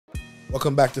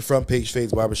Welcome back to Front Page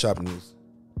Fades Barbershop News.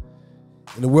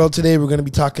 In the world today, we're going to be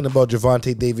talking about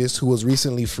Gervonta Davis, who was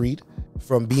recently freed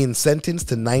from being sentenced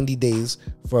to 90 days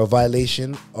for a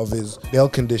violation of his bail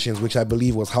conditions, which I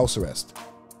believe was house arrest.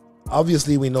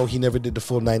 Obviously, we know he never did the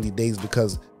full 90 days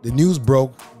because the news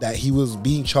broke that he was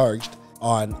being charged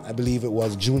on, I believe it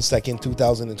was June 2nd,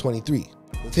 2023.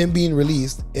 With him being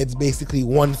released, it's basically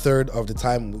 1/3 of the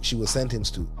time which he was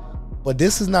sentenced to. But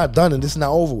this is not done and this is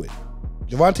not over with.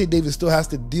 Gervonta Davis still has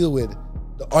to deal with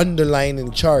the underlying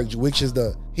charge, which is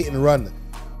the hit and run.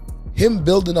 Him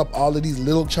building up all of these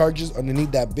little charges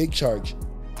underneath that big charge,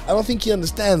 I don't think he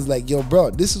understands, like, yo,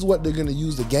 bro, this is what they're going to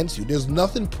use against you. There's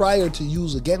nothing prior to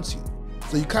use against you.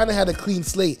 So you kind of had a clean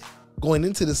slate going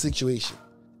into the situation.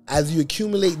 As you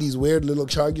accumulate these weird little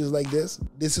charges like this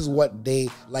is what they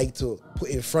like to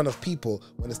put in front of people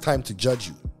when it's time to judge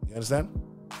you. You understand?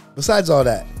 Besides all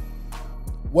that,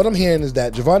 what I'm hearing is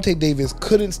that Gervonta Davis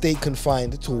couldn't stay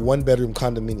confined to a one-bedroom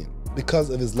condominium because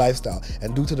of his lifestyle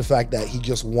and due to the fact that he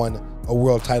just won a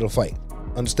world title fight.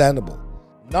 Understandable.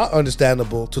 Not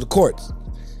understandable to the courts.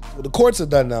 What the courts have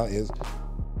done now is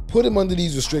put him under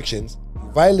these restrictions,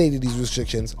 violated these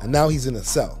restrictions, and now he's in a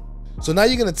cell. So now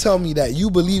you're going to tell me that you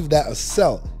believe that a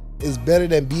cell is better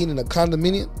than being in a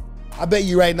condominium? I bet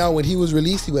you right now when he was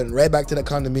released, he went right back to that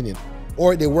condominium.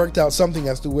 Or they worked out something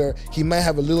as to where he might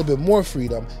have a little bit more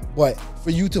freedom, but for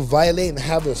you to violate and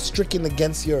have a stricken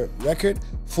against your record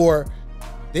for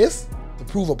this, to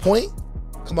prove a point,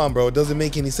 come on, bro, it doesn't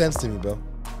make any sense to me, bro.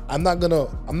 I'm not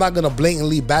gonna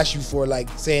blatantly bash you for like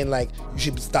saying like you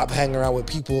should stop hanging around with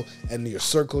people and your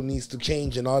circle needs to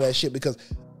change and all that shit, because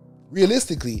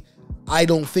realistically, I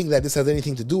don't think that this has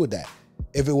anything to do with that.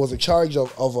 If it was a charge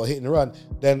of a hit and run,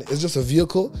 then it's just a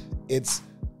vehicle, it's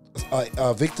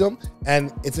a victim,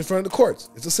 and it's in front of the courts.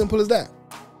 It's as simple as that.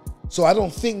 So I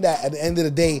don't think that at the end of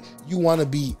the day, you want to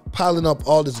be piling up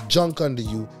all this junk under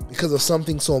you because of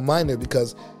something so minor,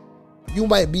 because you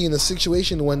might be in a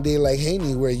situation one day like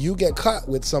Haney where you get caught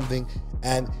with something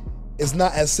and it's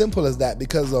not as simple as that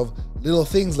because of little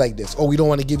things like this. Oh, we don't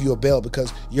want to give you a bail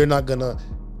because you're not going to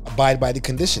abide by the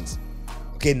conditions.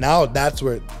 Okay, now that's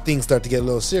where things start to get a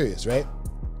little serious, right?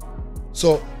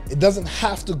 So it doesn't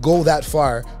have to go that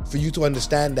far for you to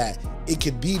understand that it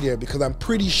could be there, because I'm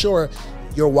pretty sure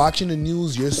you're watching the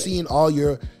news, you're seeing all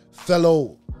your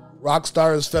fellow rock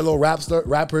stars, fellow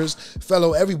rappers,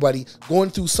 fellow everybody going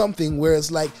through something where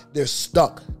it's like they're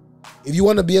stuck. If you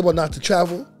want to be able not to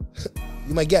travel,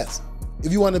 be my guest.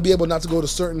 If you want to be able not to go to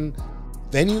certain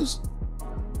venues,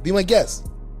 be my guest.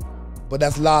 But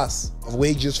that's loss of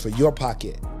wages for your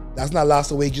pocket. That's not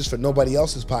loss of wages for nobody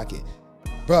else's pocket.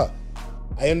 Bruh,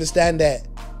 I understand that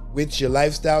with your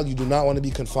lifestyle, you do not want to be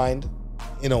confined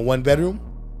in a one bedroom.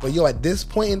 But yo, at this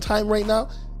point in time right now,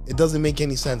 it doesn't make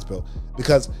any sense, bro.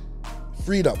 Because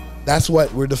freedom, that's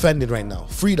what we're defending right now.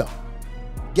 Freedom.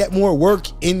 Get more work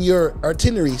in your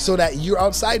itinerary so that you're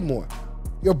outside more.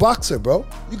 You're a boxer, bro.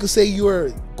 You could say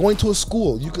you're going to a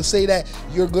school. You could say that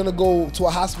you're going to go to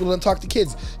a hospital and talk to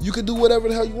kids. You could do whatever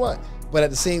the hell you want. But at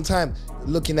the same time,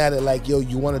 looking at it like, yo,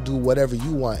 you want to do whatever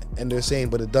you want. And they're saying,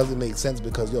 but it doesn't make sense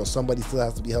because, yo, somebody still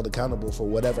has to be held accountable for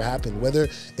whatever happened. Whether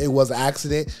it was an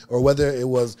accident or whether it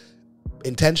was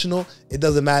intentional, it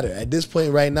doesn't matter. At this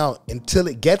point right now, until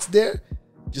it gets there,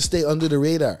 just stay under the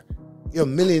radar. You're a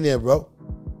millionaire, bro.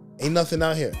 Ain't nothing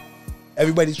out here.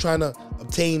 Everybody's trying to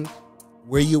obtain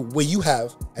where you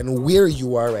have and where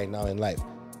you are right now in life.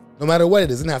 No matter what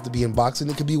it is, it doesn't have to be in boxing.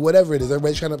 It could be whatever it is.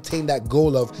 Everybody's trying to obtain that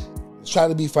goal of trying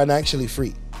to be financially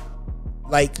free.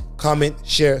 Like, comment,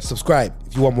 share, subscribe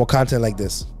if you want more content like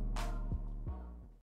this.